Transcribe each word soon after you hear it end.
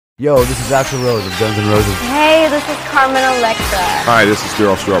Yo, this is Axl Rose of Guns N' Roses. Hey, this is Carmen Electra. Hi, this is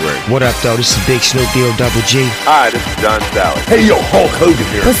Daryl Strawberry. What up, though? This is Big Snoop D-O Double G. Hi, this is John Sally. Hey, yo, Hulk Hogan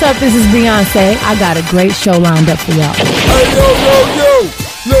here. What's up? This is Beyonce. I got a great show lined up for y'all. Hey, yo.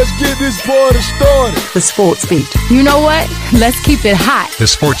 Let's get this party started. The Sports Beat. You know what? Let's keep it hot. The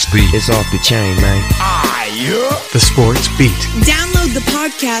Sports Beat. It's off the chain, man. Yeah. The Sports Beat. Download the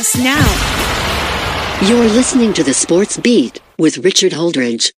podcast now. You're listening to The Sports Beat with Richard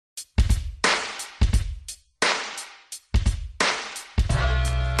Holdridge.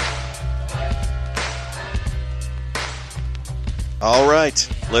 All right,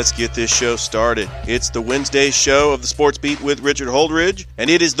 let's get this show started. It's the Wednesday show of the Sports Beat with Richard Holdridge, and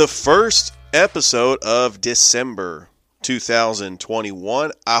it is the first episode of December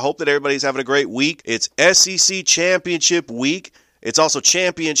 2021. I hope that everybody's having a great week. It's SEC Championship week. It's also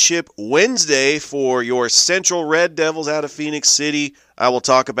Championship Wednesday for your Central Red Devils out of Phoenix City. I will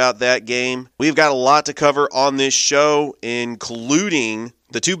talk about that game. We've got a lot to cover on this show, including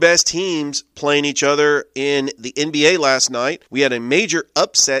the two best teams playing each other in the NBA last night. We had a major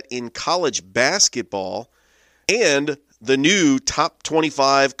upset in college basketball, and the new top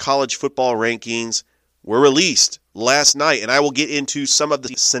 25 college football rankings were released last night. And I will get into some of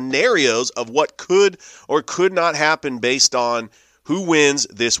the scenarios of what could or could not happen based on who wins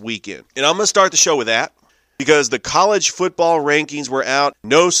this weekend. And I'm going to start the show with that, because the college football rankings were out.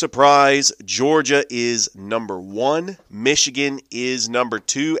 No surprise, Georgia is number 1, Michigan is number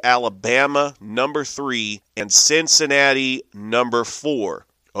 2, Alabama number 3, and Cincinnati number 4.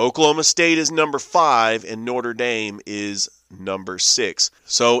 Oklahoma State is number 5, and Notre Dame is number 6.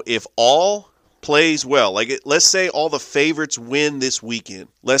 So if all plays well, let's say all the favorites win this weekend.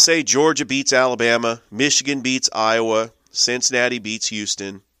 Let's say Georgia beats Alabama, Michigan beats Iowa, Cincinnati beats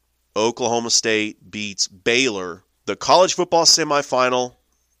Houston, Oklahoma State beats Baylor. The college football semifinal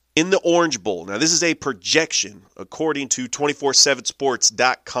in the Orange Bowl. Now, this is a projection according to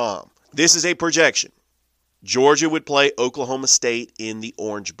 247sports.com. This is a projection. Georgia would play Oklahoma State in the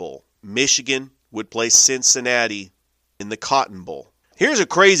Orange Bowl. Michigan would play Cincinnati in the Cotton Bowl. Here's a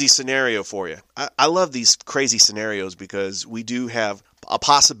crazy scenario for you. I love these crazy scenarios because we do have a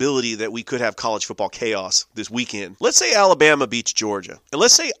possibility that we could have college football chaos this weekend. Let's say Alabama beats Georgia. And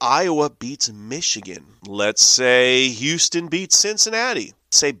let's say Iowa beats Michigan. Let's say Houston beats Cincinnati.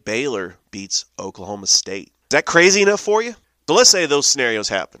 Let's say Baylor beats Oklahoma State. Is that crazy enough for you? So let's say those scenarios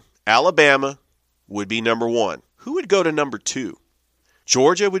happen. Alabama would be number 1. Who would go to number 2?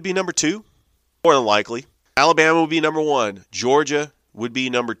 Georgia would be number 2? More than likely. Alabama would be number 1. Georgia would be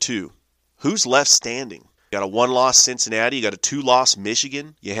number 2. Who's left standing? You got a 1-loss Cincinnati. You got a 2-loss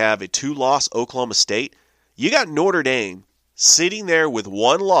Michigan. You have a 2-loss Oklahoma State. You got Notre Dame sitting there with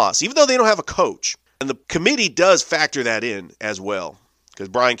 1 loss, even though they don't have a coach. And the committee does factor that in as well, because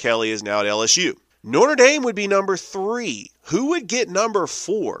Brian Kelly is now at LSU. Notre Dame would be number 3. Who would get number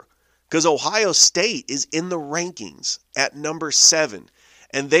 4? Because Ohio State is in the rankings at number 7,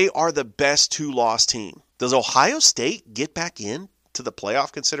 and they are the best 2-loss team. Does Ohio State get back in to the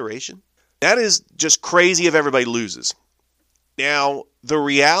playoff consideration? That is just crazy if everybody loses. Now, the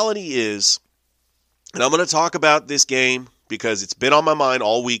reality is, and I'm going to talk about this game because it's been on my mind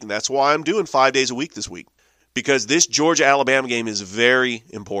all week, and that's why I'm doing 5 days a week this week, because this Georgia-Alabama game is very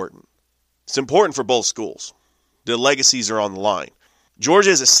important. It's important for both schools. The legacies are on the line. Georgia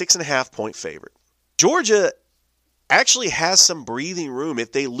is a 6.5-point favorite. Georgia actually has some breathing room.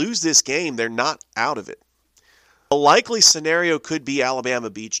 If they lose this game, they're not out of it. A likely scenario could be Alabama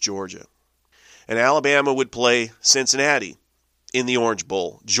beats Georgia. And Alabama would play Cincinnati in the Orange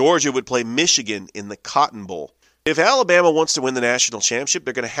Bowl. Georgia would play Michigan in the Cotton Bowl. If Alabama wants to win the national championship,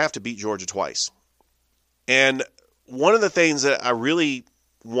 they're going to have to beat Georgia twice. And one of the things that I really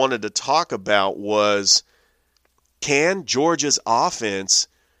wanted to talk about was, can Georgia's offense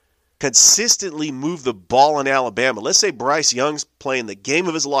consistently move the ball in Alabama? Let's say Bryce Young's playing the game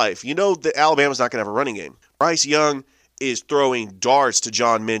of his life. You know that Alabama's not going to have a running game. Bryce Young is throwing darts to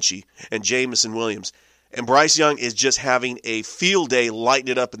John Minchie and Jamison Williams. And Bryce Young is just having a field day lighting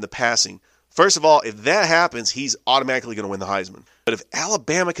it up in the passing. First of all, if that happens, he's automatically going to win the Heisman. But if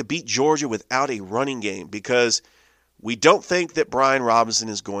Alabama could beat Georgia without a running game, because we don't think that Brian Robinson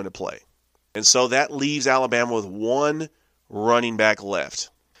is going to play. And so that leaves Alabama with 1 running back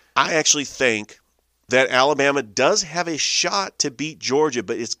left. I actually think that Alabama does have a shot to beat Georgia,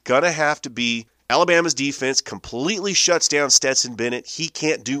 but it's going to have to be Alabama's defense completely shuts down Stetson Bennett. He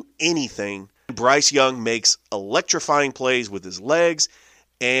can't do anything. Bryce Young makes electrifying plays with his legs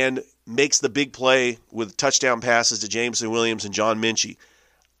and makes the big play with touchdown passes to Jameson Williams and John Minchie.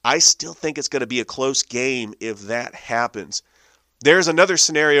 I still think it's going to be a close game if that happens. There's another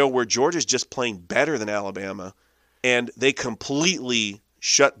scenario where Georgia's just playing better than Alabama, and they completely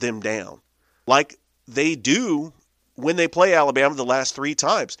shut them down, like they do when they play Alabama the last 3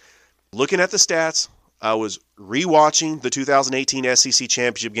 times. Looking at the stats, I was rewatching the 2018 SEC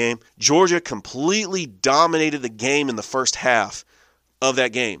Championship game. Georgia completely dominated the game in the first half of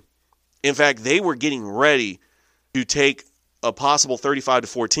that game. In fact, they were getting ready to take a possible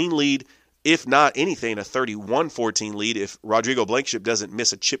 35-14 lead, if not anything, a 31-14 lead if Rodrigo Blankenship doesn't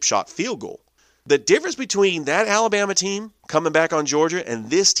miss a chip shot field goal. The difference between that Alabama team coming back on Georgia and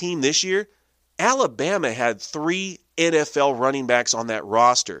this team this year, Alabama had 3 NFL running backs on that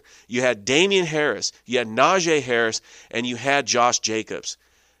roster. You had Damian Harris, you had Najee Harris, and you had Josh Jacobs.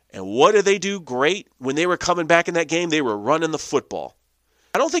 And what did they do great when they were coming back in that game? They were running the football.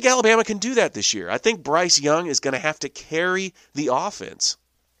 I don't think Alabama can do that this year. I think Bryce Young is going to have to carry the offense.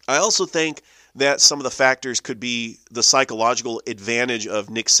 I also think that some of the factors could be the psychological advantage of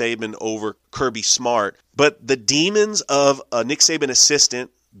Nick Saban over Kirby Smart. But the demons of a Nick Saban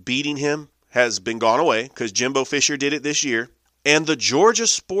assistant beating him has been gone away because Jimbo Fisher did it this year. And the Georgia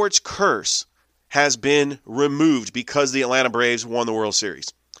sports curse has been removed because the Atlanta Braves won the World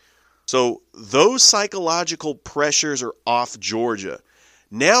Series. So those psychological pressures are off Georgia.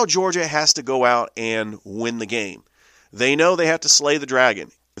 Now Georgia has to go out and win the game. They know they have to slay the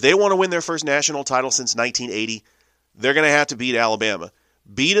dragon. If they want to win their first national title since 1980, they're going to have to beat Alabama.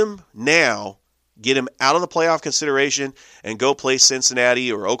 Beat them now, get them out of the playoff consideration, and go play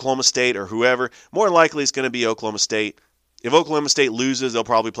Cincinnati or Oklahoma State or whoever. More than likely, it's going to be Oklahoma State. If Oklahoma State loses, they'll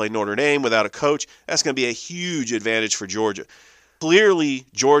probably play Notre Dame without a coach. That's going to be a huge advantage for Georgia. Clearly,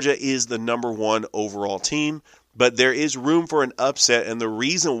 Georgia is the number 1 overall team, but there is room for an upset, and the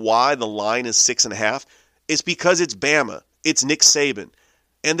reason why the line is 6.5 is because it's Bama. It's Nick Saban.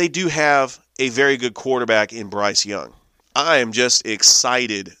 And they do have a very good quarterback in Bryce Young. I am just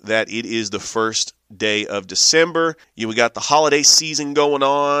excited that it is the first day of December. We got the holiday season going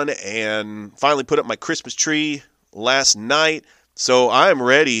on, and finally put up my Christmas tree last night. So I'm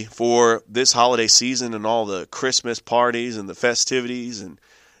ready for this holiday season and all the Christmas parties and the festivities and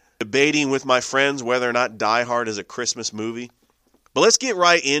debating with my friends whether or not Die Hard is a Christmas movie. But let's get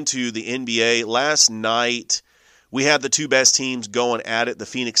right into the NBA. Last night, we had the 2 best teams going at it, the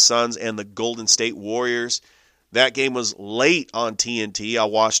Phoenix Suns and the Golden State Warriors. That game was late on TNT. I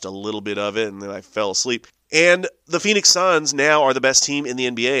watched a little bit of it, and then I fell asleep. And the Phoenix Suns now are the best team in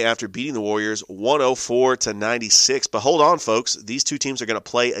the NBA after beating the Warriors 104-96. But hold on, folks. These 2 teams are going to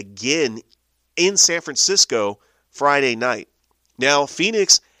play again in San Francisco Friday night. Now,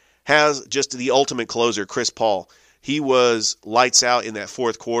 Phoenix has just the ultimate closer, Chris Paul. He was lights out in that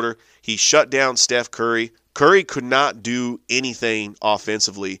fourth quarter. He shut down Steph Curry. Curry could not do anything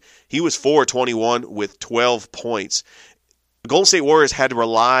offensively. He was 4-21 with 12 points. The Golden State Warriors had to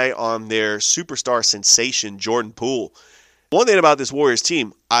rely on their superstar sensation, Jordan Poole. One thing about this Warriors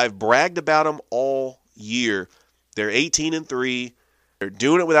team, I've bragged about them all year. They're 18-3. They're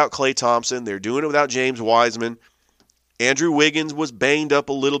doing it without Klay Thompson. They're doing it without James Wiseman. Andrew Wiggins was banged up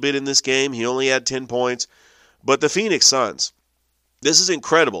a little bit in this game. He only had 10 points. But the Phoenix Suns, this is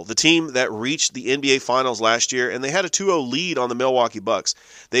incredible. The team that reached the NBA Finals last year, and they had a 2-0 lead on the Milwaukee Bucks.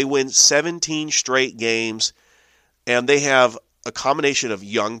 They win 17 straight games, and they have a combination of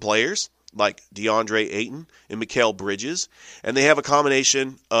young players like DeAndre Ayton and Mikal Bridges, and they have a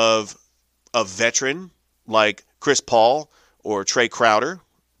combination of a veteran like Chris Paul or Trey Crowder,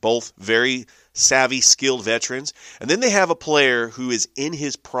 both very savvy, skilled veterans. And then they have a player who is in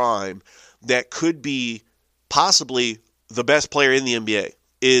his prime that could be possibly the best player in the NBA,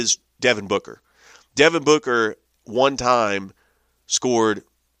 is Devin Booker. Devin Booker one time scored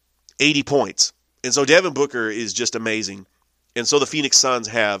 80 points. And so Devin Booker is just amazing. And so the Phoenix Suns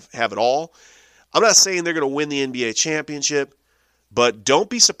have it all. I'm not saying they're going to win the NBA championship, but don't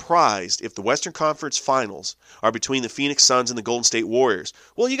be surprised if the Western Conference Finals are between the Phoenix Suns and the Golden State Warriors.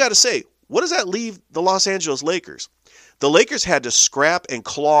 Well, you got to say, what does that leave the Los Angeles Lakers? The Lakers had to scrap and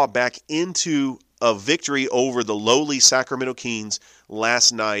claw back into a victory over the lowly Sacramento Kings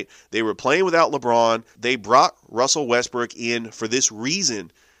last night. They were playing without LeBron. They brought Russell Westbrook in for this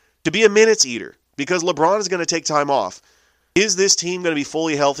reason, to be a minutes eater, because LeBron is going to take time off. Is this team going to be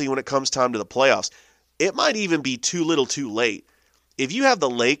fully healthy when it comes time to the playoffs? It might even be too little too late. If you have the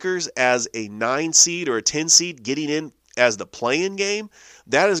Lakers as a 9 seed or a 10 seed getting in as the play-in game,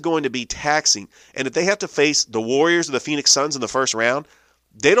 that is going to be taxing. And if they have to face the Warriors or the Phoenix Suns in the first round,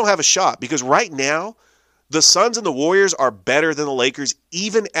 they don't have a shot, because right now, the Suns and the Warriors are better than the Lakers,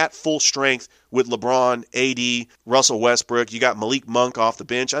 even at full strength with LeBron, AD, Russell Westbrook. You got Malik Monk off the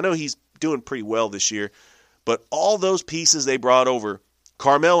bench. I know he's doing pretty well this year, But all those pieces they brought over,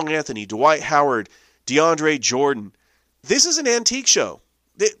 Carmelo Anthony, Dwight Howard, DeAndre Jordan, this is an antique show.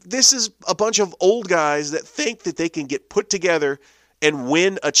 This is a bunch of old guys that think that they can get put together and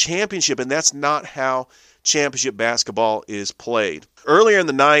win a championship, and that's not how championship basketball is played. Earlier in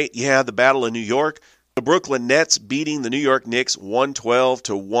the night, you had the Battle of New York. The Brooklyn Nets beating the New York Knicks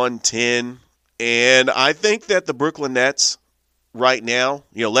 112-110. And I think that the Brooklyn Nets right now,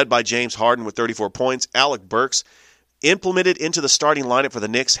 led by James Harden with 34 points, Alec Burks, implemented into the starting lineup for the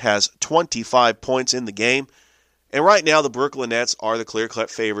Knicks, has 25 points in the game. And right now, the Brooklyn Nets are the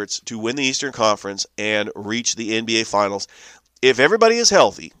clear-cut favorites to win the Eastern Conference and reach the NBA Finals. If everybody is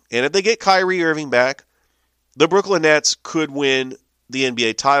healthy, and if they get Kyrie Irving back, the Brooklyn Nets could win the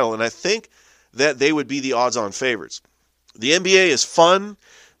NBA title, and I think that they would be the odds-on favorites. The NBA is fun.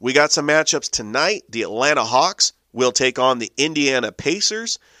 We got some matchups tonight. The Atlanta Hawks will take on the Indiana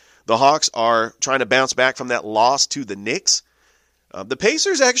Pacers. The Hawks are trying to bounce back from that loss to the Knicks. The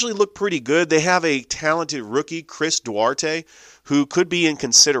Pacers actually look pretty good. They have a talented rookie, Chris Duarte, who could be in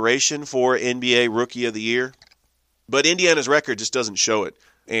consideration for NBA Rookie of the Year. But Indiana's record just doesn't show it.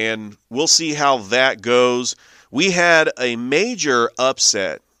 And we'll see how that goes. We had a major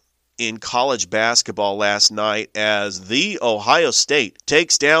upset in college basketball last night as the Ohio State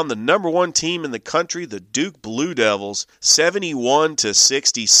takes down the number one team in the country, the Duke Blue Devils,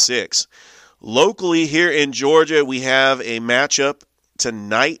 71-66. Locally here in Georgia, we have a matchup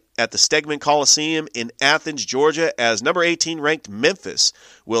tonight at the Stegman Coliseum in Athens, Georgia, as number 18 ranked Memphis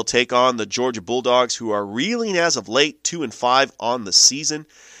will take on the Georgia Bulldogs, who are reeling as of late, 2-5 on the season.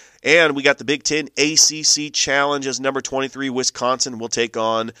 And we got the Big Ten ACC Challenge as number 23 Wisconsin will take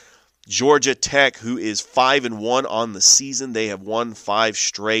on Georgia Tech, who is 5-1 on the season. They have won 5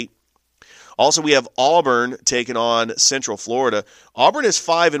 straight. Also, we have Auburn taking on Central Florida. Auburn is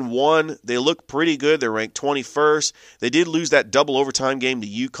 5-1. They look pretty good. They're ranked 21st. They did lose that double overtime game to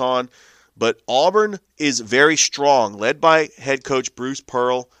UConn, but Auburn is very strong, led by head coach Bruce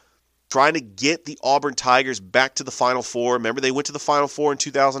Pearl, trying to get the Auburn Tigers back to the Final Four. Remember, they went to the Final Four in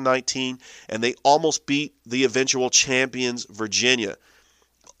 2019, and they almost beat the eventual champions, Virginia.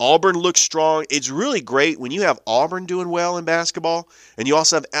 Auburn looks strong. It's really great when you have Auburn doing well in basketball and you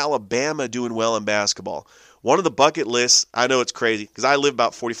also have Alabama doing well in basketball. One of the bucket lists, I know it's crazy because I live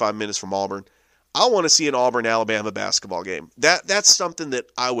about 45 minutes from Auburn. I want to see an Auburn-Alabama basketball game. That's something that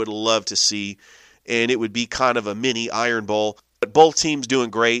I would love to see, and it would be kind of a mini Iron Bowl. But both teams doing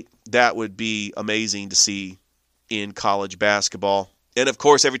great. That would be amazing to see in college basketball. And, of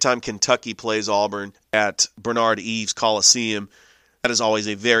course, every time Kentucky plays Auburn at Bernard Eves Coliseum, that is always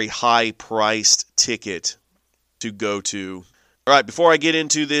a very high-priced ticket to go to. All right, before I get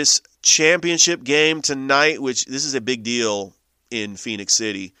into this championship game tonight, which this is a big deal in Phoenix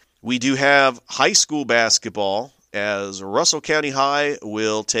City, we do have high school basketball as Russell County High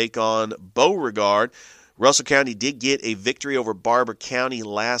will take on Beauregard. Russell County did get a victory over Barber County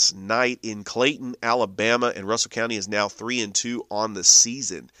last night in Clayton, Alabama, and Russell County is now 3-2 on the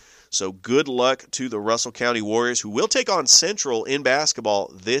season. So good luck to the Russell County Warriors, who will take on Central in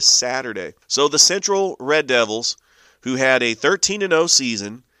basketball this Saturday. So the Central Red Devils, who had a 13-0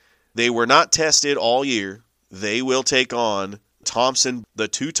 season, they were not tested all year. They will take on Thompson, the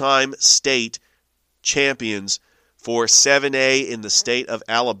two-time state champions for 7A in the state of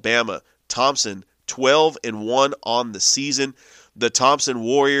Alabama. Thompson, 12-1 on the season. The Thompson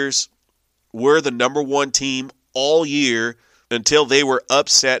Warriors were the number one team all year until they were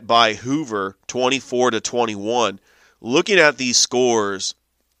upset by Hoover 24-21. Looking at these scores,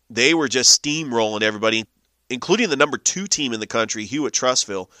 they were just steamrolling everybody, including the number 2 team in the country,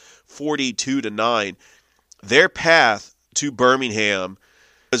 Hewitt-Trussville, 42-9. Their path to Birmingham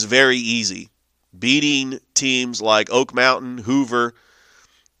was very easy, beating teams like Oak Mountain, Hoover.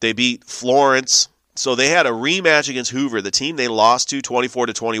 They beat Florence. So they had a rematch against Hoover, the team they lost to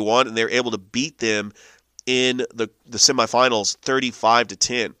 24-21, and they were able to beat them in the semifinals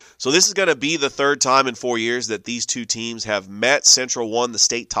 35-10. So this is going to be the third time in 4 years that these two teams have met. Central won the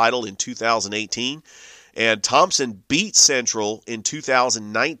state title in 2018, and Thompson beat Central in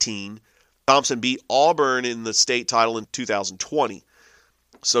 2019. Thompson beat Auburn in the state title in 2020.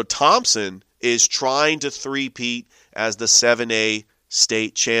 So Thompson is trying to three-peat as the 7A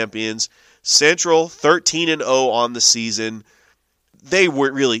state champions. Central 13-0 on the season. They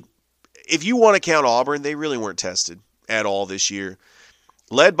weren't really, if you want to count Auburn, they really weren't tested at all this year.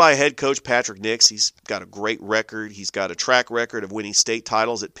 Led by head coach Patrick Nix, he's got a great record. He's got a track record of winning state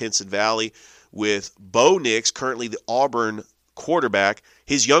titles at Pinson Valley with Bo Nix, currently the Auburn quarterback.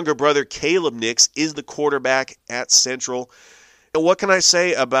 His younger brother Caleb Nix is the quarterback at Central. And what can I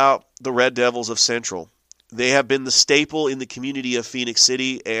say about the Red Devils of Central? They have been the staple in the community of Phoenix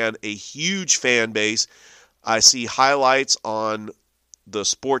City and a huge fan base. I see highlights on the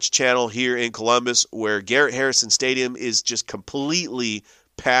sports channel here in Columbus where Garrett Harrison Stadium is just completely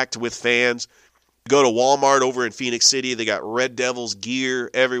packed with fans. Go to Walmart over in Phoenix City. They got Red Devils gear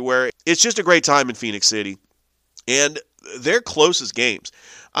everywhere. It's just a great time in Phoenix City. And their closest games,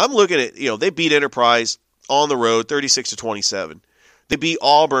 I'm looking at, they beat Enterprise on the road 36-27. They beat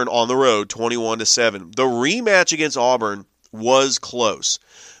Auburn on the road 21-7. The rematch against Auburn was close,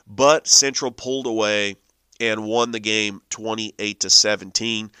 but Central pulled away and won the game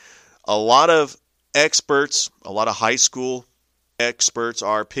 28-17. A lot of experts, a lot of high school experts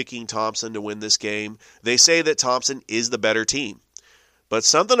are picking Thompson to win this game. They say that Thompson is the better team. But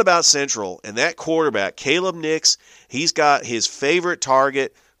something about Central and that quarterback, Caleb Nix, he's got his favorite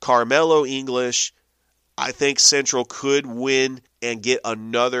target, Carmelo English. I think Central could win and get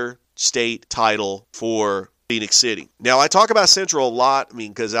another state title for Phoenix City. Now, I talk about Central a lot,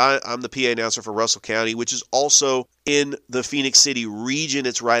 because I'm the PA announcer for Russell County, which is also in the Phoenix City region.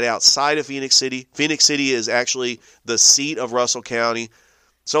 It's right outside of Phoenix City. Phoenix City is actually the seat of Russell County.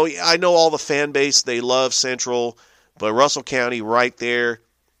 So I know all the fan base, they love Central, but Russell County right there,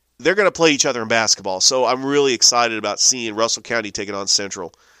 they're going to play each other in basketball. So I'm really excited about seeing Russell County taking on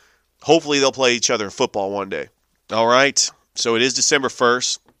Central. Hopefully they'll play each other in football one day. All right, so it is December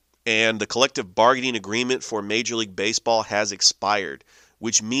 1st. And the collective bargaining agreement for Major League Baseball has expired,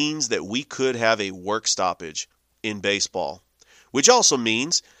 which means that we could have a work stoppage in baseball, which also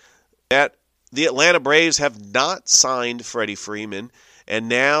means that the Atlanta Braves have not signed Freddie Freeman, and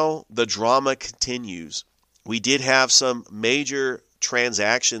now the drama continues. We did have some major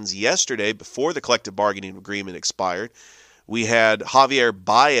transactions yesterday before the collective bargaining agreement expired. We had Javier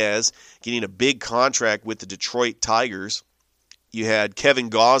Baez getting a big contract with the Detroit Tigers. You had Kevin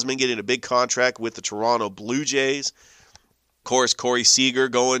Gausman getting a big contract with the Toronto Blue Jays. Of course, Corey Seager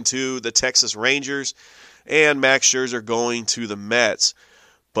going to the Texas Rangers. And Max Scherzer going to the Mets.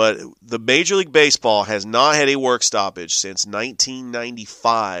 But the Major League Baseball has not had a work stoppage since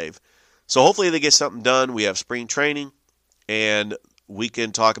 1995. So hopefully they get something done. We have spring training. And we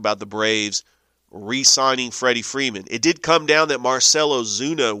can talk about the Braves re-signing Freddie Freeman. It did come down that Marcell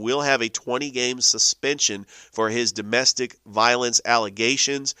Ozuna will have a 20-game suspension for his domestic violence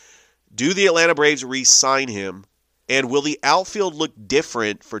allegations. Do the Atlanta Braves re-sign him? And will the outfield look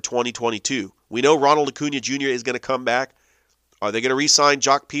different for 2022? We know Ronald Acuna Jr. is going to come back. Are they going to re-sign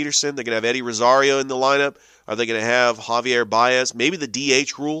Jock Peterson? They're going to have Eddie Rosario in the lineup. Are they going to have Javier Baez? Maybe the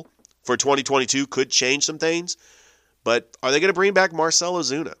DH rule for 2022 could change some things. But are they going to bring back Marcell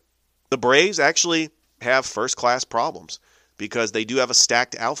Ozuna? The Braves actually have first-class problems because they do have a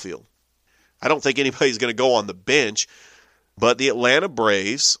stacked outfield. I don't think anybody's going to go on the bench, but the Atlanta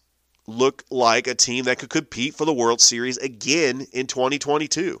Braves look like a team that could compete for the World Series again in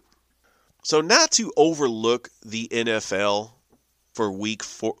 2022. So not to overlook the NFL for week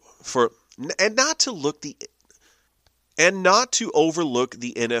 4, and not to overlook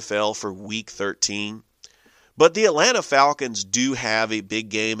the NFL for week 13. But the Atlanta Falcons do have a big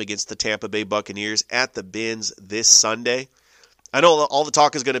game against the Tampa Bay Buccaneers at the Benz this Sunday. I know all the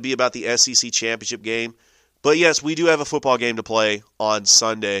talk is going to be about the SEC championship game, but yes, we do have a football game to play on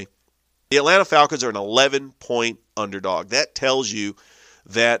Sunday. The Atlanta Falcons are an 11-point underdog. That tells you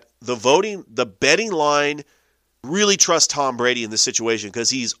that the betting line really trusts Tom Brady in this situation because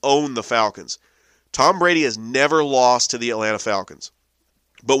he's owned the Falcons. Tom Brady has never lost to the Atlanta Falcons.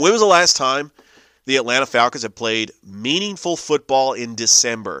 But when was the last time the Atlanta Falcons have played meaningful football in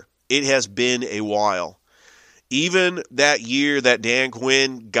December? It has been a while. Even that year that Dan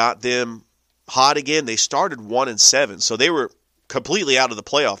Quinn got them hot again, they started 1-7, so they were completely out of the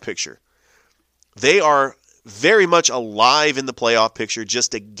playoff picture. They are very much alive in the playoff picture,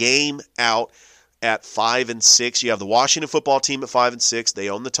 just a game out at 5-6. You have the Washington football team at 5-6. They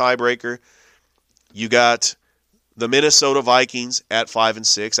own the tiebreaker. You got the Minnesota Vikings at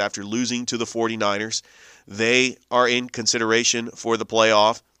 5-6 after losing to the 49ers. They are in consideration for the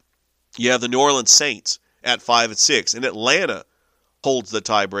playoff. You have the New Orleans Saints at 5-6, and Atlanta holds the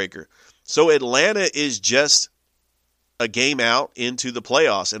tiebreaker. So Atlanta is just a game out into the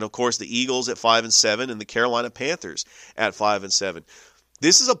playoffs. And of course, the Eagles at 5-7 and the Carolina Panthers at 5-7.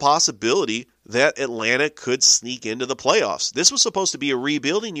 This is a possibility that Atlanta could sneak into the playoffs. This was supposed to be a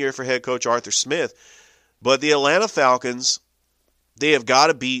rebuilding year for head coach Arthur Smith. But the Atlanta Falcons, they have got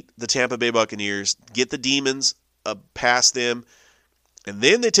to beat the Tampa Bay Buccaneers, get the Demons past them, and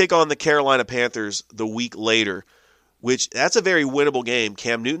then they take on the Carolina Panthers the week later, which that's a very winnable game.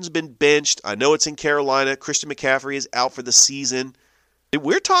 Cam Newton's been benched. I know it's in Carolina. Christian McCaffrey is out for the season.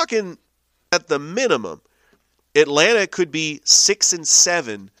 We're talking at the minimum Atlanta could be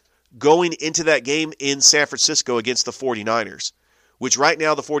 6-7 going into that game in San Francisco against the 49ers, which right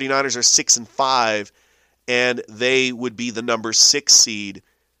now the 49ers are 6-5, and they would be the number 6 seed.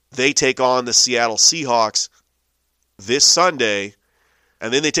 They take on the Seattle Seahawks this Sunday,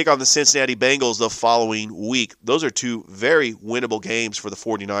 and then they take on the Cincinnati Bengals the following week. Those are two very winnable games for the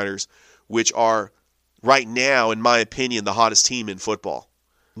 49ers, which are right now, in my opinion, the hottest team in football.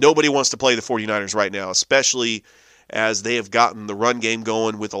 Nobody wants to play the 49ers right now, especially as they have gotten the run game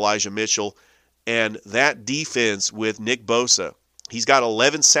going with Elijah Mitchell. And that defense with Nick Bosa, he's got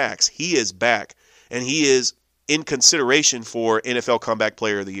 11 sacks. He is back, and he is in consideration for NFL Comeback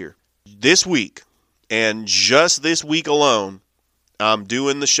Player of the Year. This week, and just this week alone, I'm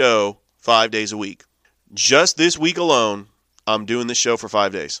doing the show 5 days a week. Just this week alone, I'm doing the show for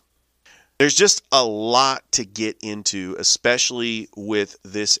 5 days. There's just a lot to get into, especially with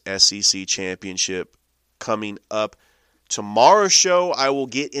this SEC championship coming up. Tomorrow's show, I will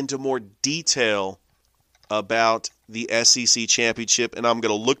get into more detail about the SEC championship, and I'm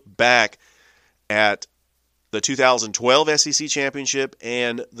going to look back at the 2012 SEC championship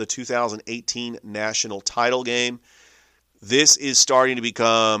and the 2018 national title game. This is starting to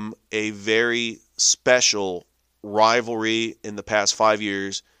become a very special rivalry in the past 5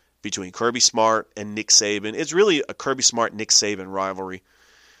 years between Kirby Smart and Nick Saban. It's really a Kirby Smart-Nick Saban rivalry,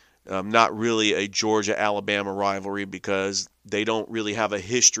 not really a Georgia-Alabama rivalry, because they don't really have a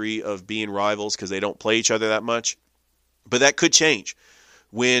history of being rivals because they don't play each other that much. But that could change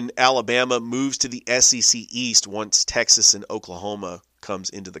when Alabama moves to the SEC East once Texas and Oklahoma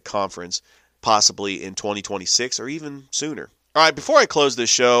comes into the conference, possibly in 2026 or even sooner. All right, before I close this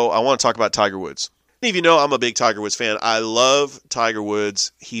show, I want to talk about Tiger Woods. Many of you know I'm a big Tiger Woods fan. I love Tiger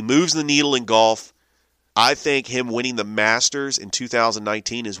Woods. He moves the needle in golf. I think him winning the Masters in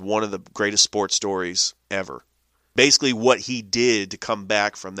 2019 is one of the greatest sports stories ever. Basically what he did to come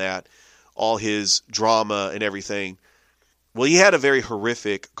back from that, all his drama and everything. Well, he had a very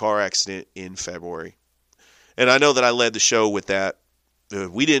horrific car accident in February. And I know that I led the show with that.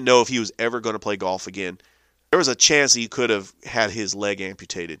 We didn't know if he was ever going to play golf again. There was a chance he could have had his leg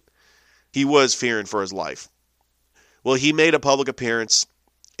amputated. He was fearing for his life. Well, he made a public appearance,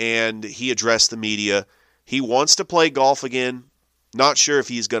 and he addressed the media. He wants to play golf again. Not sure if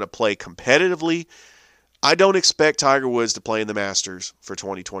he's going to play competitively. I don't expect Tiger Woods to play in the Masters for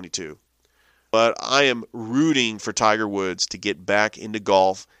 2022. But I am rooting for Tiger Woods to get back into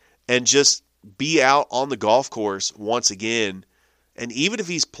golf and just be out on the golf course once again. And even if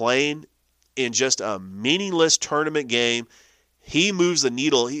he's playing in just a meaningless tournament game, he moves the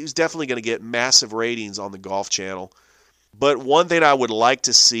needle. He's definitely going to get massive ratings on the Golf Channel. But one thing I would like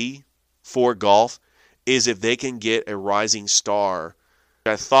to see for golf is if they can get a rising star.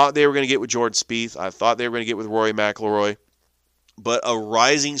 I thought they were going to get with Jordan Spieth. I thought they were going to get with Rory McIlroy. But a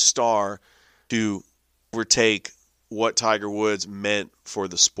rising star to overtake what Tiger Woods meant for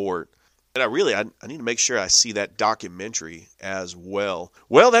the sport. And I need to make sure I see that documentary as well.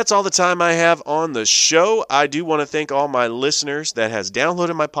 Well, that's all the time I have on the show. I do want to thank all my listeners that has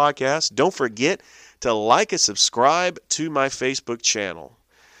downloaded my podcast. Don't forget to like and subscribe to my Facebook channel.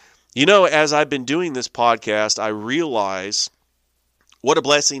 You know, as I've been doing this podcast, I realize what a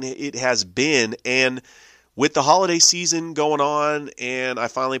blessing it has been. And with the holiday season going on, and I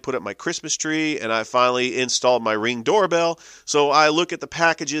finally put up my Christmas tree, and I finally installed my Ring doorbell, so I look at the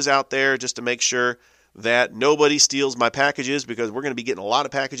packages out there just to make sure that nobody steals my packages, because we're going to be getting a lot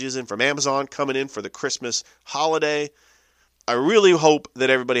of packages in from Amazon coming in for the Christmas holiday. I really hope that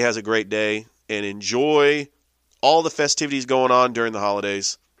everybody has a great day and enjoy all the festivities going on during the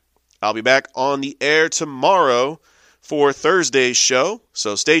holidays. I'll be back on the air tomorrow for Thursday's show,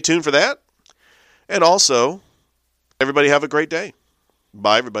 so stay tuned for that. And also, everybody have a great day.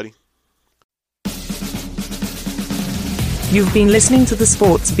 Bye, everybody. You've been listening to The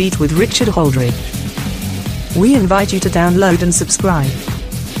Sports Beat with Richard Holdridge. We invite you to download and subscribe.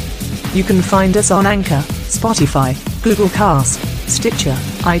 You can find us on Anchor, Spotify, Google Cast, Stitcher,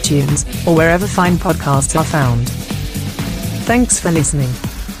 iTunes, or wherever fine podcasts are found. Thanks for listening.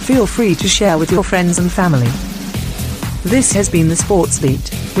 Feel free to share with your friends and family. This has been The Sports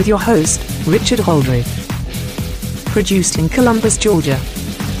Beat, with your host, Richard Holdridge. Produced in Columbus, Georgia.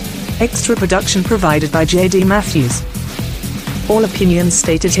 Extra production provided by J.D. Matthews. All opinions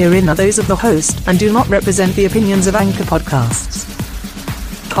stated herein are those of the host and do not represent the opinions of Anchor Podcasts.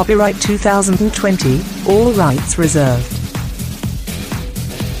 Copyright 2020, all rights reserved.